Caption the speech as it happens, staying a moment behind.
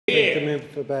Member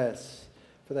for Bass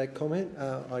for that comment.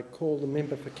 I call the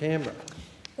member for Canberra.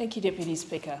 Thank you, Deputy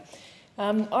Speaker.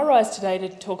 I rise today to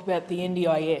talk about the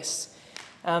NDIS.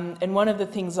 And one of the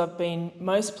things I've been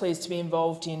most pleased to be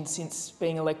involved in since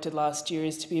being elected last year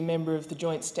is to be a member of the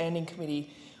Joint Standing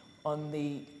Committee on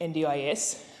the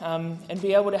NDIS and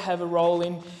be able to have a role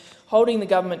in holding the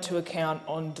government to account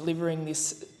on delivering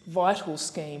this vital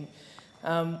scheme,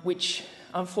 which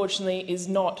unfortunately is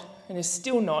not and is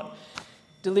still not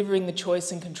delivering the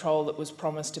choice and control that was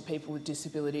promised to people with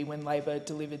disability when Labor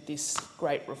delivered this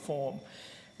great reform.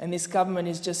 And this government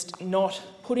is just not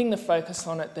putting the focus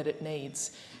on it that it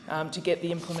needs to get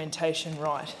the implementation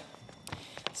right.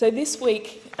 So this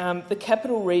week, the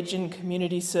Capital Region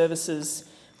Community Services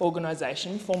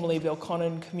Organisation, formerly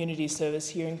Belconnen Community Service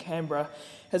here in Canberra,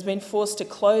 has been forced to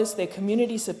close their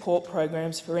community support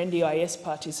programs for NDIS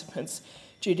participants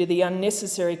due to the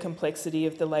unnecessary complexity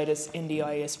of the latest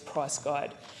NDIS price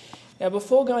guide. Now,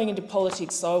 before going into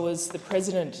politics, I was the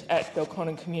president at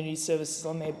Belconnen Community Services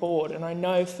on their board, and I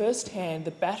know firsthand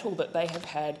the battle that they have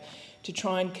had to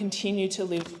try and continue to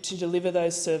deliver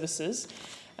those services,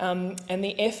 and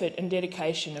the effort and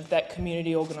dedication of that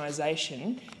community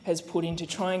organisation has put into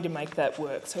trying to make that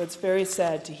work. So it's very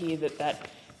sad to hear that that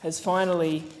has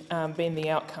finally been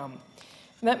the outcome.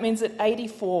 And that means that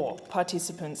 84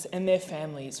 participants and their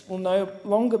families will no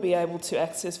longer be able to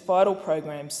access vital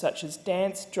programs such as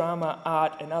dance, drama,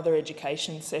 art and other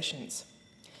education sessions.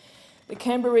 The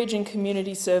Canberra Region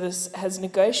Community Service has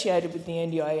negotiated with the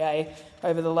NDIA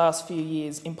over the last few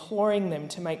years, imploring them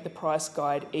to make the price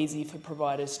guide easy for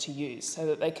providers to use so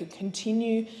that they could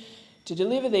continue to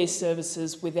deliver these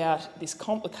services without this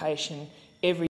complication every